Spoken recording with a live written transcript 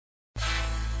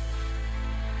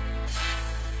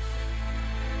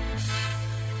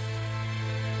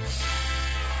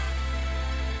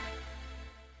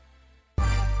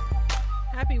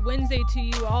Wednesday to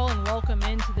you all, and welcome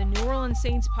into the New Orleans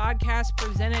Saints podcast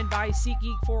presented by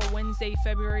SeatGeek for Wednesday,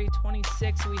 February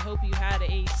 26th. We hope you had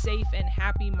a safe and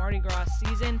happy Mardi Gras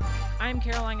season. I'm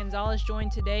Caroline Gonzalez,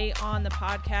 joined today on the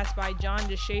podcast by John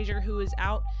DeShazier, who is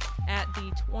out at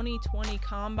the 2020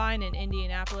 Combine in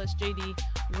Indianapolis. JD,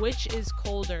 which is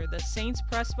colder, the Saints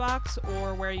press box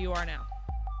or where you are now?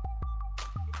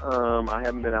 I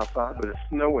haven't been outside, but it's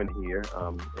snowing here,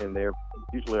 and there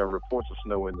usually are reports of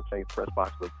snow in the Saints press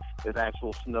box, but there's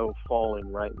actual snow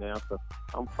falling right now, so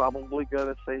I'm probably going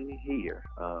to say here.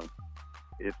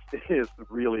 It is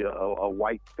really a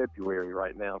white February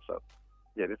right now, so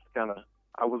yeah, it's kind of,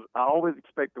 I always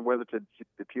expect the weather to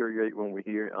deteriorate when we're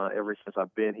here. Ever since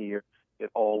I've been here, it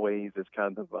always is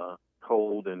kind of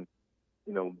cold and,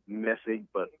 messy,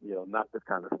 but, not this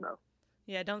kind of snow.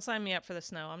 Yeah, don't sign me up for the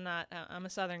snow. I'm a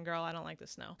Southern girl. I don't like the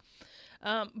snow.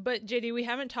 But JD, we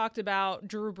haven't talked about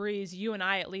Drew Brees. You and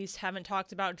I, at least, haven't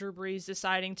talked about Drew Brees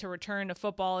deciding to return to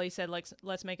football. He said,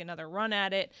 let's make another run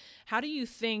at it. How do you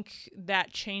think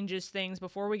that changes things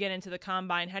before we get into the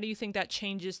Combine? How do you think that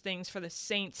changes things for the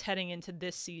Saints heading into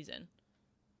this season?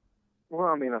 Well,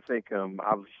 I think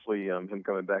obviously him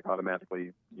coming back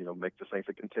automatically, makes the Saints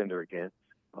a contender again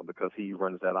because he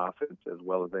runs that offense as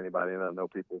well as anybody. And I know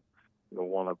people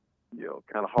want to,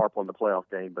 kind of harp on the playoff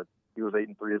game, but he was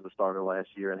 8-3 as a starter last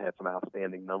year and had some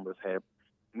outstanding numbers, had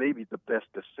maybe the best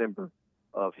December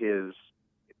of his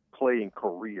playing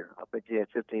career. I think he had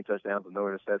 15 touchdowns and no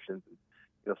interceptions,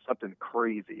 something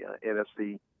crazy.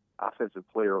 NFC Offensive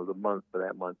Player of the Month for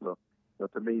that month. So,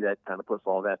 to me, that kind of puts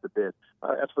all that to bed.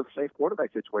 As for the Saints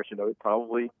quarterback situation, it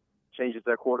probably changes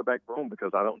their quarterback room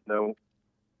because I don't know,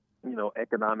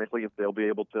 economically if they'll be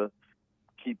able to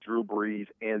keep Drew Brees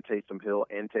and Taysom Hill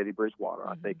and Teddy Bridgewater.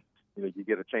 I think, you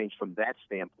get a change from that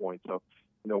standpoint. So,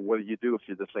 what do you do if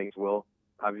you're the Saints? Well,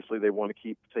 obviously they want to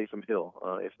keep Taysom Hill.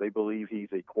 If they believe he's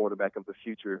a quarterback of the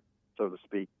future, so to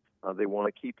speak, they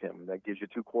want to keep him. That gives you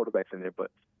two quarterbacks in there.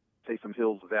 But Taysom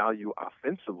Hill's value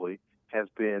offensively has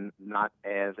been not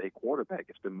as a quarterback.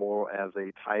 It's been more as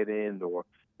a tight end or,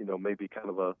 maybe kind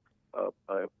of a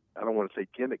I don't want to say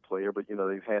gimmick player, but,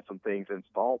 they've had some things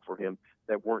installed for him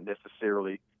that weren't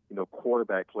necessarily,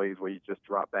 quarterback plays where you just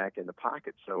drop back in the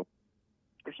pocket. So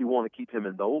if you want to keep him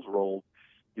in those roles,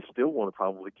 you still want to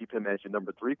probably keep him as your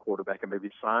number 3 quarterback and maybe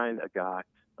sign a guy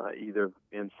either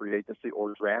in free agency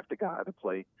or draft a guy to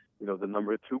play, the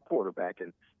number 2 quarterback.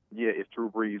 And yeah, if Drew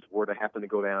Brees were to happen to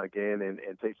go down again and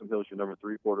Taysom Hill's your number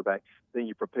 3 quarterback, then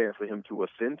you prepare for him to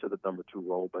ascend to the number 2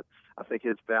 role. But I think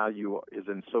his value is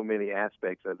in so many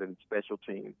aspects, as in special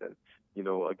teams and,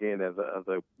 again, as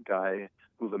a guy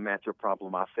who's a matchup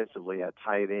problem offensively at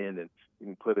tight end, and you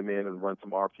can put him in and run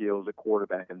some RPOs at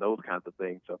quarterback and those kinds of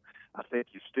things. So I think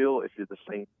you still, if you're the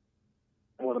Saints,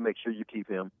 want to make sure you keep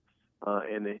him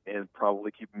and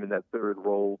probably keep him in that 3rd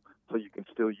role so you can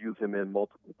still use him in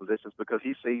multiple positions because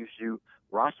he saves you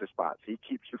roster spots. He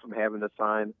keeps you from having to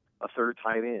sign a 3rd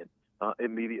tight end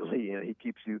immediately, and he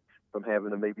keeps you from having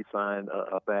to maybe sign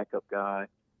a backup guy,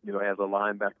 as a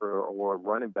linebacker or a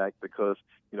running back because,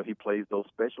 he plays those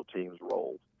special teams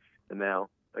roles. And now,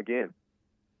 again,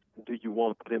 do you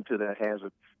want to put him to that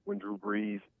hazard when Drew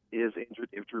Brees is injured?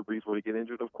 If Drew Brees were to get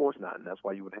injured, of course not, and that's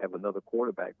why you would have another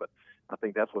quarterback. But I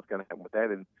think that's what's going to happen with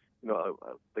that. And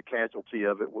the casualty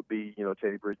of it would be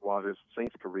Teddy Bridgewater's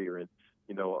Saints career. And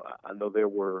I know there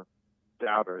were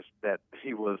doubters that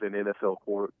he was an NFL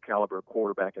caliber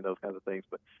quarterback and those kinds of things,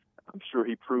 but I'm sure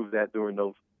he proved that during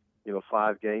those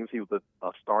 5 games. He was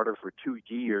a starter for 2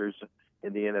 years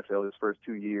in the NFL, his first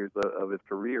 2 years of his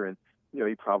career, and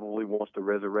he probably wants to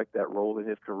resurrect that role in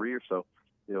his career. So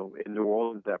in New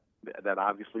Orleans, that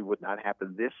obviously would not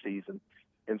happen this season.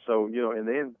 And so, and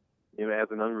then, as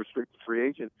an unrestricted free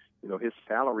agent, his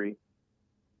salary,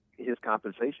 his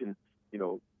compensation,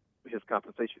 his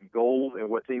compensation goals and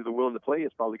what teams are willing to play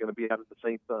is probably going to be out of the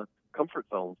Saints' comfort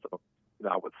zone. So,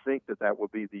 I would think that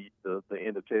would be the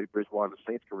end of Teddy Bridgewater's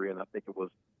Saints career. And I think it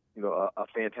was, a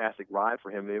fantastic ride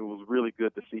for him. And it was really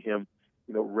good to see him,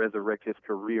 resurrect his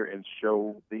career and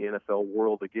show the NFL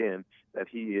world again that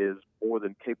he is more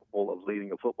than capable of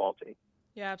leading a football team.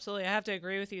 Yeah, absolutely. I have to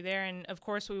agree with you there. And of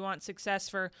course, we want success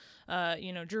for,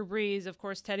 Drew Brees, of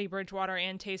course, Teddy Bridgewater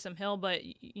and Taysom Hill. But,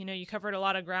 you covered a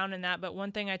lot of ground in that. But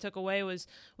one thing I took away was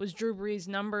Drew Brees'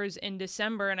 numbers in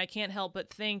December. And I can't help but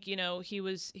think, he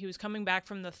was coming back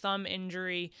from the thumb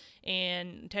injury,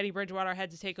 and Teddy Bridgewater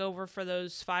had to take over for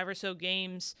those 5 or so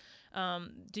games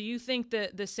Do you think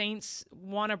that the Saints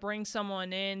want to bring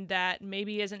someone in that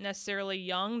maybe isn't necessarily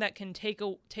young, that can take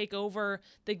over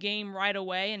the game right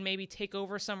away and maybe take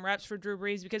over some reps for Drew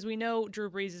Brees? Because we know Drew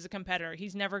Brees is a competitor.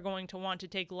 He's never going to want to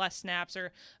take less snaps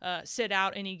or sit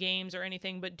out any games or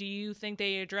anything. But do you think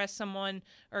they address someone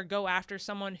or go after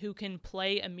someone who can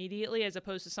play immediately as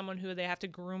opposed to someone who they have to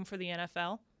groom for the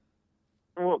NFL?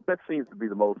 Well, that seems to be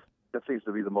the most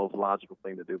logical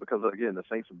thing to do because, again, the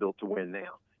Saints are built to win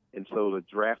now. And so to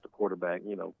draft a quarterback,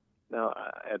 now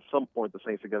at some point the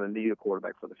Saints are going to need a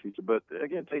quarterback for the future. But,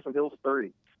 again, Taysom Hill's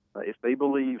 30. If they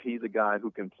believe he's a guy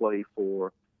who can play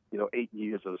for, 8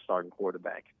 years as a starting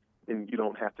quarterback, then you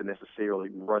don't have to necessarily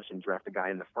rush and draft a guy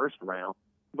in the first round.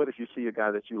 But if you see a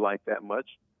guy that you like that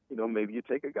much, maybe you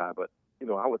take a guy. But,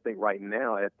 I would think right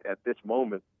now at this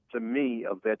moment, to me,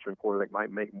 a veteran quarterback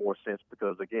might make more sense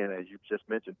because, again, as you just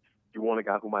mentioned, you want a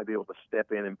guy who might be able to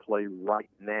step in and play right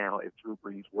now if Drew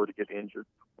Brees were to get injured,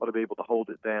 or to be able to hold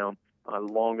it down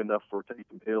long enough for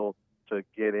Taysom Hill to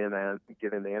get in there.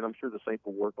 And I'm sure the Saints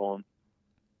will work on,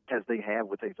 as they have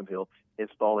with Taysom Hill,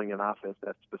 installing an offense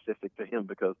that's specific to him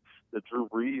because the Drew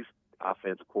Brees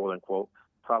offense, quote unquote,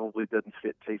 probably doesn't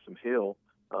fit Taysom Hill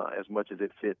as much as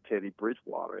it fit Teddy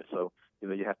Bridgewater. And so,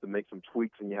 you have to make some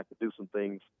tweaks and you have to do some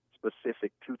things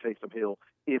specific to Taysom Hill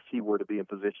if he were to be in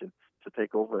position to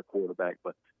take over a quarterback.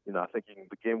 But, I think you can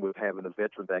begin with having a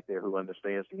veteran back there who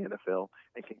understands the NFL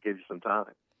and can give you some time.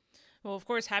 Well, of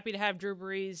course, happy to have Drew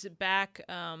Brees back,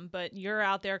 but you're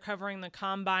out there covering the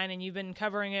Combine, and you've been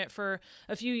covering it for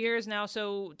a few years now.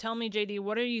 So tell me, JD,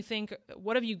 what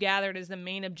have you gathered as the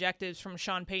main objectives from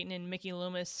Sean Payton and Mickey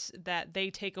Loomis that they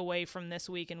take away from this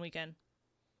week and weekend?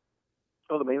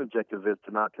 So the main objective is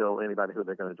to not tell anybody who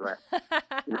they're going to draft.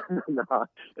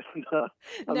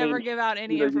 Never give out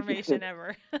any information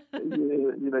ever.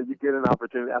 You get an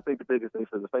opportunity. I think the biggest thing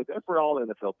for the Saints and for all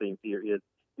NFL teams here is,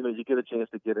 you get a chance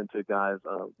to get into guys,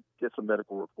 get some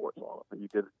medical reports on them. You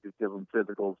give them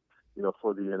physicals,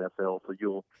 for the NFL, so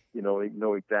you'll,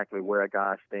 know exactly where a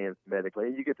guy stands medically,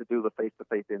 and you get to do the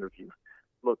face-to-face interviews.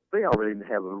 Look, they already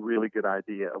have a really good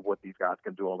idea of what these guys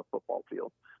can do on the football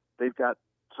field. They've got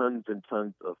tons and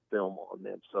tons of film on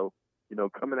them. So,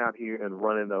 coming out here and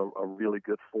running a really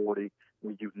good 40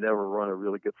 when you've never run a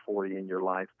really good 40 in your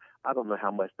life, I don't know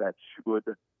how much that should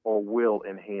or will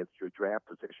enhance your draft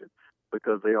position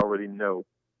because they already know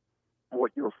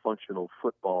what your functional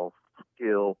football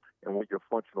skill and what your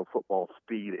functional football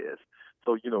speed is.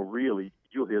 So, really,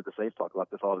 you'll hear the Saints talk about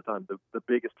this all the time. The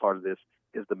biggest part of this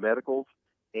is the medicals,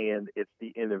 and it's the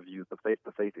interviews, the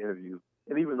face-to-face interviews.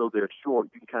 And even though they're short,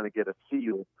 you can kind of get a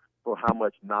feel for how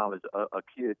much knowledge a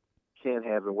kid can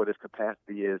have and what his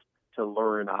capacity is to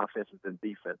learn offenses and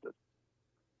defenses.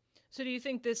 So do you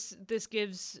think this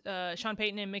gives Sean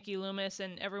Payton and Mickey Loomis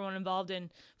and everyone involved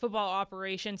in football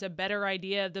operations a better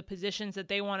idea of the positions that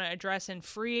they want to address in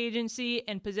free agency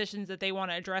and positions that they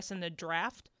want to address in the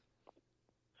draft?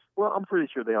 Well, I'm pretty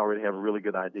sure they already have a really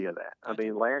good idea of that. I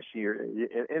mean, last year,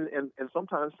 and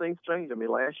sometimes things change. I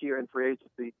mean, last year in free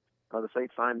agency, the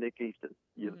Saints signed Nick Easton.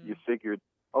 You figured,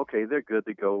 okay, they're good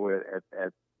to go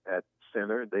at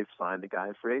center. They've signed the guy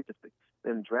in free agency.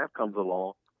 Then the draft comes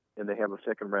along, and they have a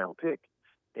second-round pick.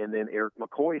 And then Eric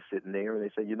McCoy's sitting there, and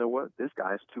they say, you know what, this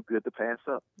guy's too good to pass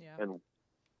up. Yeah. And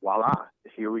voila,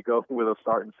 here we go with a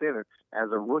starting center as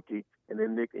a rookie. And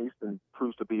then Nick Easton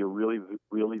proves to be a really,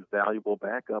 really valuable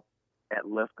backup at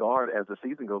left guard as the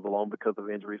season goes along because of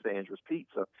injuries to Andrus Peat.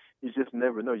 So you just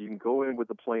never know. You can go in with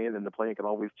the plan, and the plan can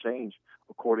always change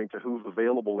according to who's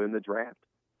available in the draft.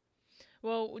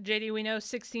 Well, JD, we know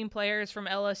 16 players from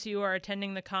LSU are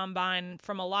attending the Combine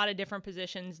from a lot of different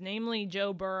positions, namely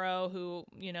Joe Burrow, who,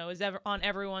 is on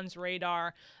everyone's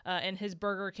radar and his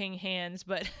Burger King hands.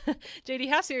 But, JD,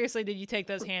 how seriously did you take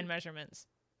those hand measurements?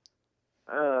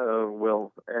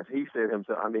 Well, as he said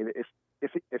himself, I mean,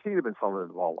 if he'd have been fumbling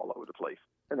the ball all over the place,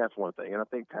 and that's one thing. And I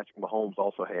think Patrick Mahomes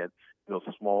also had,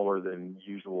 smaller than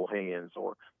usual hands,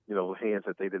 or, hands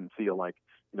that they didn't feel like,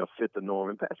 fit the norm.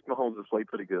 And Patrick Mahomes has played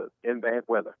pretty good in bad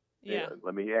weather. Yeah.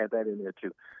 Let me add that in there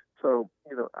too. So,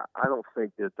 I don't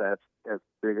think that that's as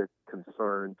big a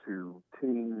concern to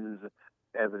teams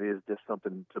as it is just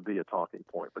something to be a talking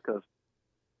point, because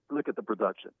look at the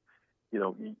production.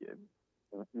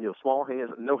 Small hands,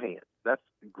 no hands. That's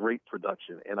great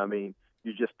production. And I mean,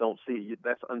 you just don't see it.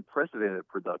 That's unprecedented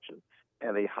production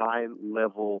at a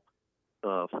high-level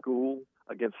school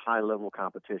against high-level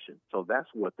competition. So that's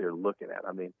what they're looking at.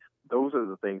 I mean, those are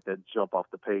the things that jump off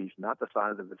the page, not the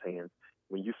size of his hands.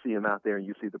 When you see him out there and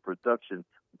you see the production,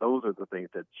 those are the things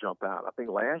that jump out. I think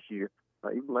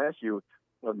even last year,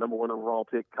 number one overall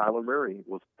pick, Kyler Murray,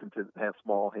 was considered to have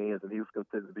small hands, and he was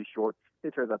considered to be short.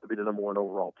 It turns out to be the number one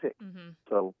overall pick. Mm-hmm.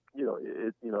 So,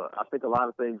 I think a lot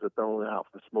of things are thrown out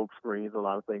for smoke screens. A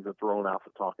lot of things are thrown out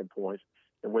for talking points.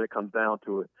 And when it comes down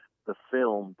to it, the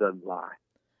film doesn't lie.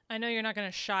 I know you're not going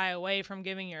to shy away from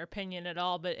giving your opinion at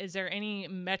all, but is there any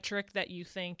metric that you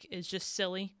think is just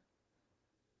silly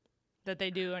that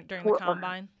they do during the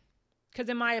combine? Because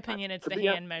in my opinion, it's the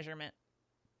hand measurement.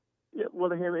 Yeah, well,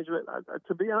 the hand measurement,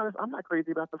 to be honest, I'm not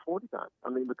crazy about the 40 time. I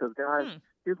mean, because guys,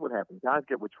 here's what happens. Guys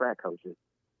get with track coaches,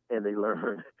 and they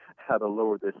learn how to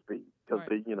lower their speed. Because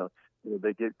they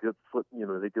get good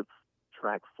they get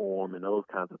track form and those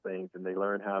kinds of things, and they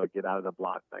learn how to get out of the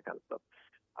blocks, that kind of stuff.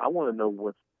 I want to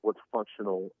know what's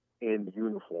functional in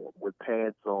uniform with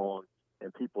pads on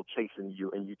and people chasing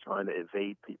you and you trying to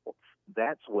evade people.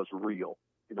 That's what's real.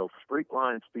 Straight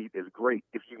line speed is great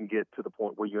if you can get to the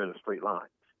point where you're in a straight line.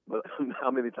 But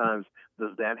how many times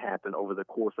does that happen over the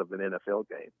course of an NFL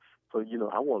game? So,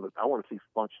 I want to see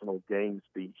functional game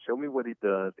speed. Show me what he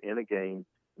does in a game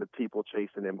with people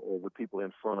chasing him or with people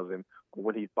in front of him, or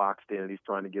when he's boxed in and he's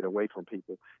trying to get away from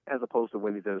people, as opposed to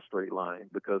when he's in a straight line.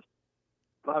 Because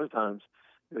a lot of times,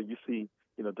 you see,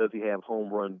 does he have home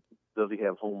run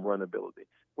ability?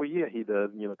 Well, yeah, he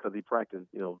does, because he practiced,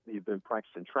 he's been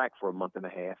practicing track for a month and a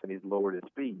half and he's lowered his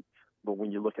speed. But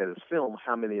when you look at his film,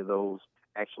 how many of those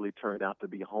actually turned out to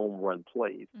be home run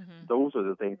plays? Mm-hmm. Those are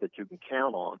the things that you can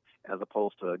count on, as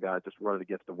opposed to a guy just running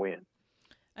against the wind.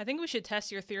 I think we should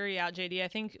test your theory out, JD. I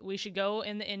think we should go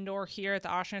in the indoor here at the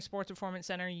Oshner Sports Performance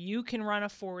Center. You can run a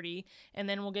 40, and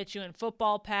then we'll get you in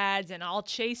football pads, and I'll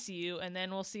chase you, and then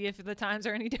we'll see if the times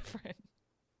are any different.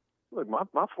 Look,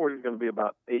 my 40 is going to be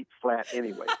about 8 flat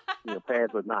anyway.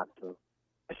 Pads are not.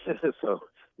 So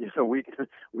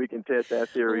we can test that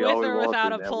theory all we want. With or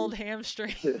without a pulled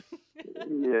hamstring.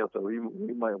 Yeah, so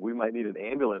we might need an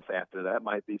ambulance after that.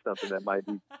 Might be something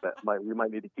we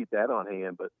might need to keep that on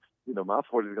hand. But my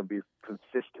 40 is going to be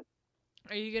consistent.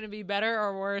 Are you going to be better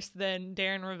or worse than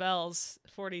Darren Ravel's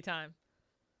 40 time?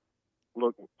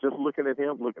 Look, just looking at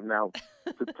him, now,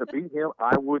 to beat him,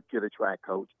 I would get a track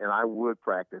coach, and I would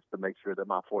practice to make sure that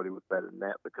my 40 was better than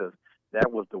that, because that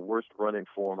was the worst running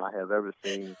form I have ever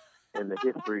seen in the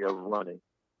history of running.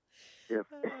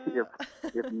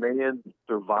 If man's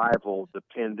survival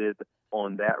depended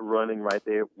on that running right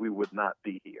there, we would not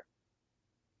be here.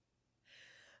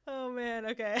 Oh, man.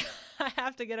 Okay. I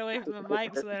have to get away from the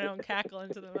mic so that I don't cackle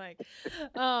into the mic.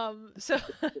 So,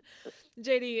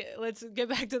 JD, let's get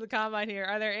back to the combine here.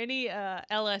 Are there any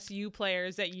LSU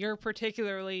players that you're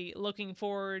particularly looking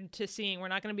forward to seeing? We're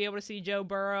not going to be able to see Joe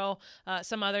Burrow.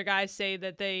 Some other guys say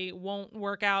that they won't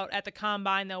work out at the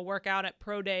combine. They'll work out at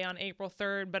Pro Day on April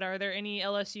 3rd. But are there any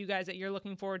LSU guys that you're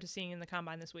looking forward to seeing in the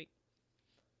combine this week?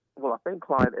 Well, I think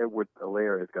Clyde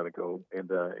Edwards-Helaire is going to go, and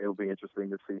it'll be interesting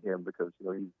to see him because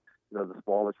he's the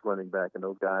smallest running back, and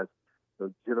those guys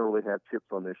generally have chips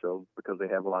on their shoulders because they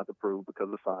have a lot to prove because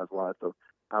of size-wise. So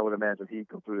I would imagine he'd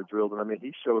go through the drills. And I mean,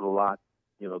 he showed a lot,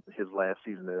 his last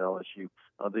season at LSU,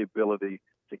 the ability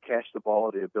to catch the ball,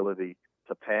 the ability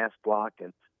to pass block,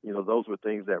 and those were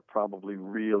things that probably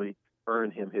really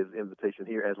earned him his invitation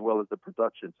here, as well as the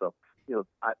production. So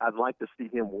I'd like to see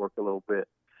him work a little bit.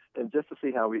 And just to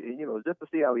see how he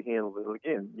handles it.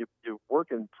 Again, you're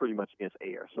working pretty much against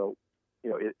air, so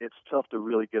it's tough to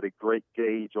really get a great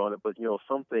gauge on it. But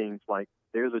some things like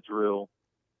there's a drill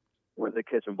where they're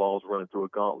catching balls running through a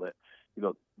gauntlet.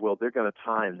 Well, they're going to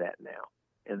time that now,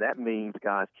 and that means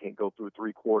guys can't go through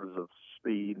 3/4 of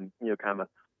speed and kind of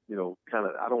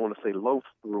I don't want to say loaf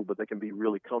through, but they can be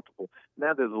really comfortable.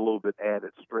 Now there's a little bit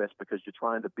added stress because you're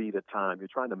trying to beat a time, you're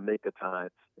trying to make a time,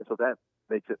 and so that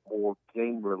makes it more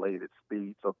game-related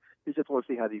speed. So you just want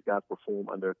to see how these guys perform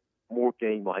under more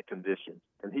game-like conditions,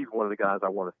 and he's one of the guys I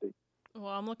want to see. Well,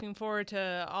 I'm looking forward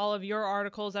to all of your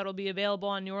articles that will be available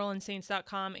on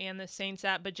NewOrleansSaints.com and the Saints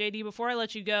app. But, JD, before I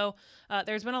let you go,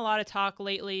 there's been a lot of talk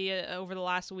lately over the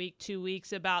last week, 2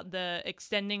 weeks, about the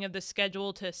extending of the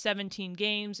schedule to 17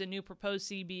 games, a new proposed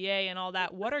CBA and all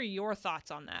that. What are your thoughts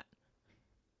on that?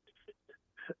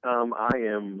 I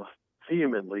am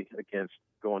vehemently against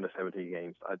going to 17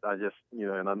 games. I just,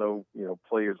 and I know,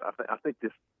 players, I think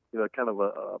this, kind of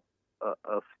a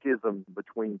schism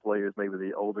between players, maybe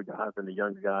the older guys and the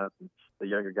younger guys. And the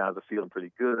younger guys are feeling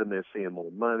pretty good and they're seeing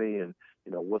more money. And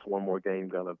what's one more game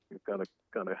gonna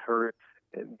hurt?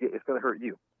 And it's gonna hurt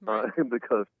you, right.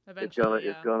 Because eventually,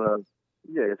 it's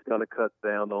gonna cut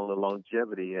down on the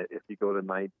longevity. If you go to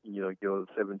go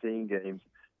to 17 games,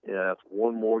 that's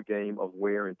one more game of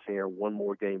wear and tear, one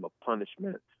more game of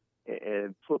punishment.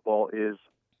 And football is,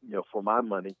 for my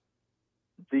money,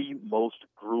 the most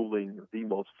grueling, the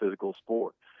most physical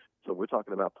sport. So we're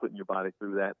talking about putting your body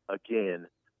through that again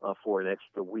for an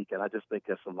extra week, and I just think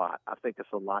that's a lot. I think it's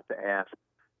a lot to ask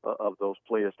of those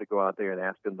players to go out there and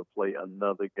ask them to play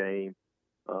another game.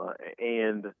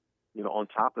 And, on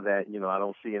top of that, I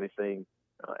don't see anything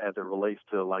as it relates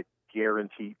to, like,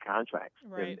 guaranteed contracts.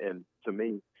 Right. And to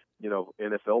me,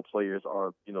 NFL players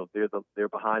are, they're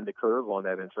behind the curve on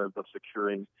that in terms of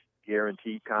securing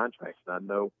guaranteed contracts. And I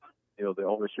know, the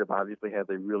ownership obviously has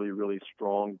a really, really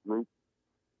strong group,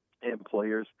 and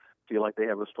players feel like they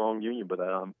have a strong union. But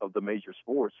of the major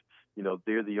sports,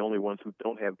 they're the only ones who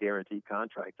don't have guaranteed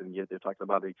contracts, and yet they're talking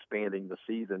about expanding the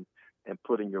season and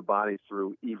putting your body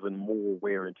through even more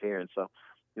wear and tear. And so,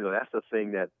 that's the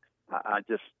thing that I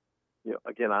just,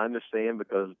 again, I understand,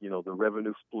 because, the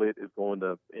revenue split is going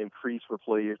to increase for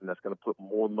players, and that's going to put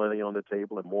more money on the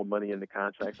table and more money in the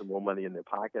contracts and more money in their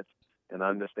pockets. And I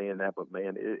understand that, but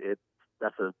man,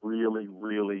 that's a really,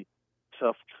 really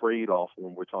tough trade-off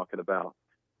when we're talking about,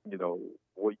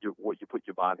 what you put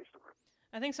your body through.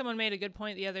 I think someone made a good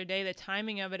point the other day. The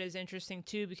timing of it is interesting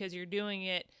too, because you're doing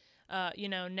it,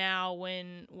 now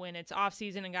when it's off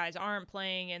season and guys aren't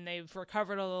playing and they've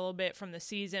recovered a little bit from the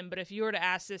season. But if you were to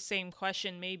ask this same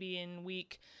question maybe in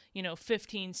week,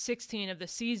 15, 16 of the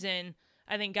season,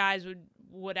 I think guys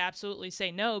would absolutely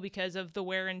say no, because of the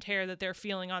wear and tear that they're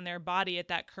feeling on their body at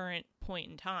that current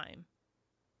point in time.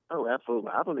 Oh,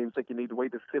 absolutely. I don't even think you need to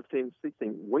wait to 15,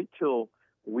 16. Wait till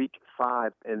week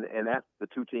 5 and ask the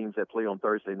two teams that play on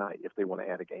Thursday night if they want to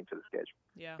add a game to the schedule.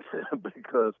 Yeah.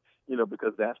 because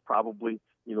that's probably,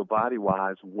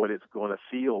 body-wise what it's going to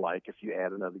feel like if you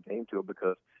add another game to it,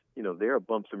 because, there are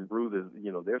bumps and bruises.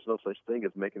 There's no such thing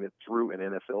as making it through an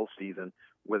NFL season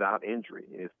without injury.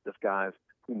 It's just guys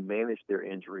who manage their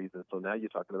injuries. And so now you're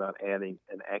talking about adding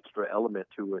an extra element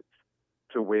to it,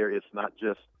 to where it's not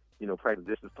just, practice.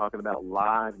 This is talking about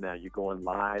live now. You're going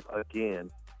live again,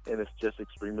 and it's just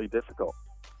extremely difficult.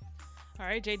 All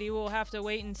right, JD, we'll have to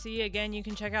wait and see. Again, you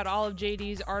can check out all of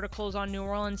JD's articles on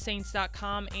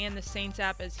NewOrleansSaints.com and the Saints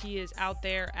app as he is out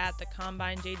there at the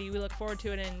Combine. JD, we look forward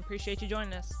to it and appreciate you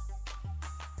joining us.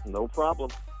 No problem.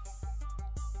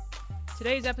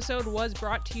 Today's episode was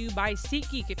brought to you by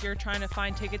SeatGeek. If you're trying to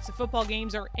find tickets to football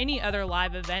games or any other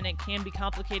live event, it can be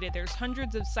complicated. There's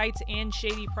hundreds of sites and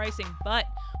shady pricing, but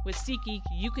with SeatGeek,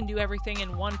 you can do everything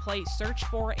in one place. Search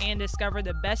for and discover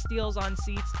the best deals on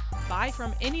seats, buy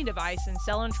from any device, and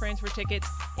sell and transfer tickets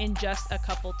in just a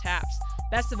couple taps.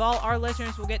 Best of all, our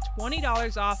listeners will get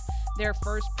 $20 off their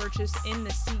first purchase in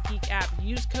the SeatGeek app.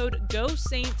 Use code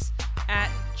GOSAINTS at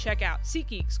checkout.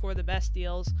 SeatGeek, score the best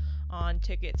deals on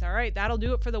tickets. All right, that'll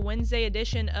do it for the Wednesday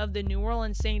edition of the New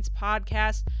Orleans Saints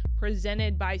podcast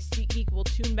presented by SeatGeek. We'll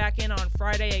tune back in on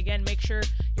Friday. Again, make sure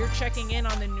you're checking in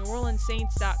on the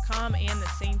NewOrleansSaints.com and the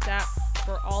Saints app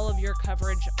for all of your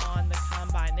coverage on the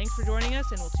Combine. Thanks for joining us,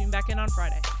 and we'll tune back in on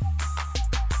Friday.